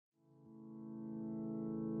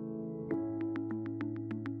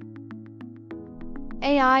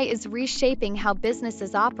AI is reshaping how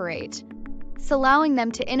businesses operate. It's allowing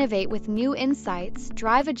them to innovate with new insights,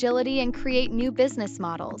 drive agility, and create new business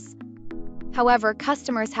models. However,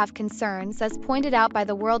 customers have concerns, as pointed out by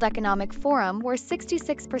the World Economic Forum, where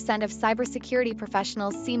 66% of cybersecurity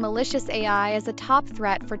professionals see malicious AI as a top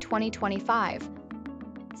threat for 2025.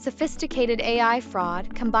 Sophisticated AI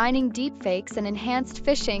fraud, combining deepfakes and enhanced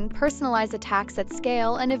phishing, personalize attacks at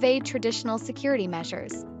scale and evade traditional security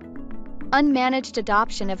measures. Unmanaged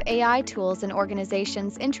adoption of AI tools in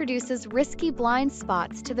organizations introduces risky blind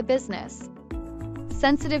spots to the business.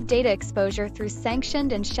 Sensitive data exposure through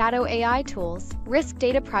sanctioned and shadow AI tools risk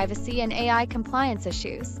data privacy and AI compliance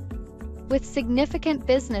issues. With significant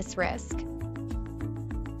business risk,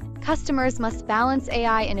 customers must balance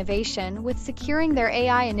AI innovation with securing their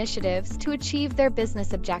AI initiatives to achieve their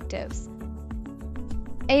business objectives.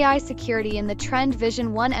 AI security in the Trend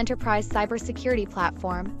Vision One enterprise cybersecurity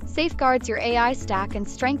platform safeguards your AI stack and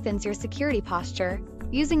strengthens your security posture,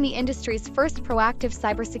 using the industry's first proactive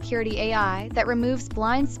cybersecurity AI that removes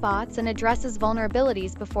blind spots and addresses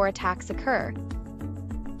vulnerabilities before attacks occur.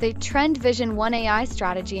 The Trend Vision One AI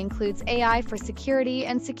strategy includes AI for security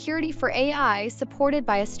and security for AI, supported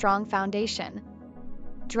by a strong foundation.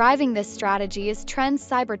 Driving this strategy is Trend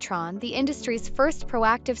Cybertron, the industry's first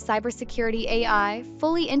proactive cybersecurity AI,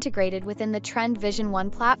 fully integrated within the Trend Vision One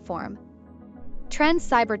platform. Trend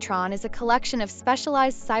Cybertron is a collection of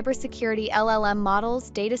specialized cybersecurity LLM models,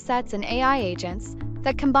 datasets, and AI agents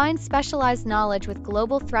that combine specialized knowledge with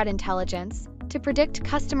global threat intelligence to predict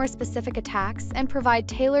customer-specific attacks and provide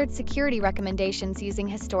tailored security recommendations using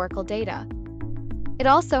historical data. It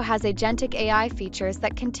also has agentic AI features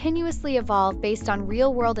that continuously evolve based on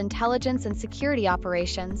real-world intelligence and security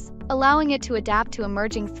operations, allowing it to adapt to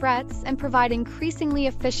emerging threats and provide increasingly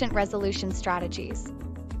efficient resolution strategies.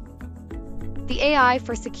 The AI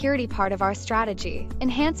for security part of our strategy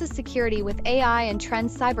enhances security with AI and Trend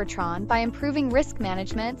Cybertron by improving risk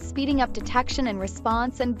management, speeding up detection and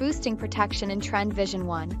response, and boosting protection in Trend Vision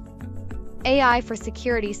One. AI for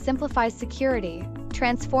security simplifies security,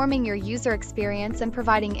 transforming your user experience and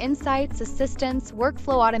providing insights, assistance,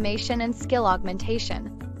 workflow automation, and skill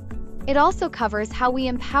augmentation. It also covers how we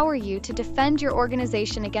empower you to defend your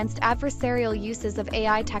organization against adversarial uses of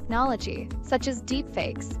AI technology, such as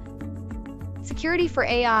deepfakes. Security for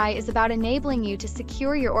AI is about enabling you to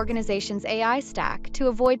secure your organization's AI stack to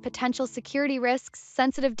avoid potential security risks,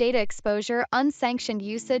 sensitive data exposure, unsanctioned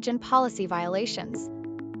usage, and policy violations.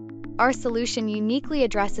 Our solution uniquely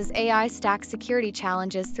addresses AI stack security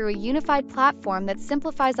challenges through a unified platform that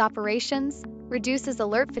simplifies operations, reduces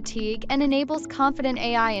alert fatigue, and enables confident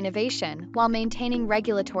AI innovation while maintaining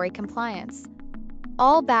regulatory compliance.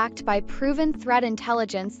 All backed by proven threat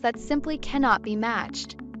intelligence that simply cannot be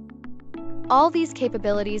matched. All these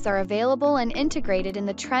capabilities are available and integrated in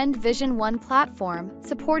the Trend Vision One platform,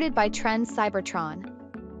 supported by Trend Cybertron.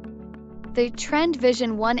 The Trend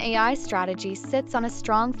Vision One AI strategy sits on a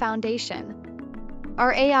strong foundation.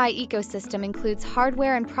 Our AI ecosystem includes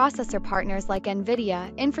hardware and processor partners like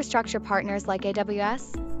NVIDIA, infrastructure partners like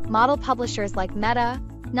AWS, model publishers like Meta,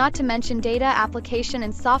 not to mention data, application,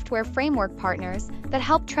 and software framework partners that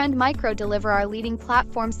help Trend Micro deliver our leading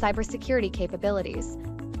platform cybersecurity capabilities.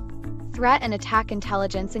 Threat and attack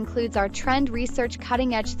intelligence includes our Trend Research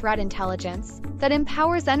cutting-edge threat intelligence that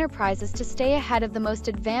empowers enterprises to stay ahead of the most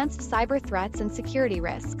advanced cyber threats and security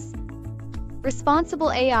risks.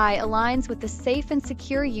 Responsible AI aligns with the safe and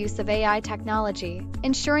secure use of AI technology,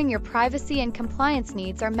 ensuring your privacy and compliance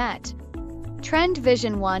needs are met. Trend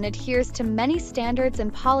Vision One adheres to many standards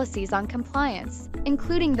and policies on compliance,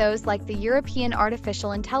 including those like the European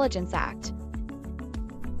Artificial Intelligence Act.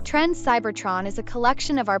 Trend Cybertron is a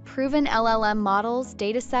collection of our proven LLM models,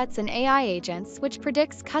 datasets, and AI agents which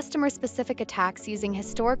predicts customer-specific attacks using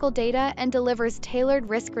historical data and delivers tailored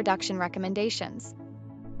risk reduction recommendations.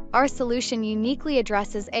 Our solution uniquely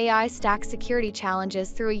addresses AI stack security challenges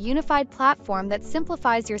through a unified platform that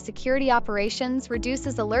simplifies your security operations,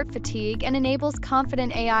 reduces alert fatigue, and enables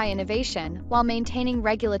confident AI innovation while maintaining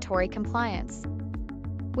regulatory compliance.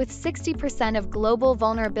 With 60% of global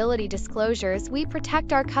vulnerability disclosures, we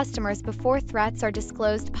protect our customers before threats are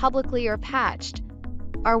disclosed publicly or patched.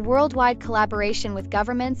 Our worldwide collaboration with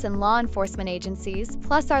governments and law enforcement agencies,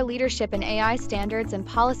 plus our leadership in AI standards and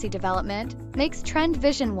policy development, makes Trend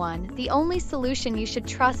Vision One the only solution you should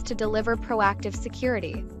trust to deliver proactive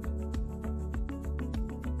security.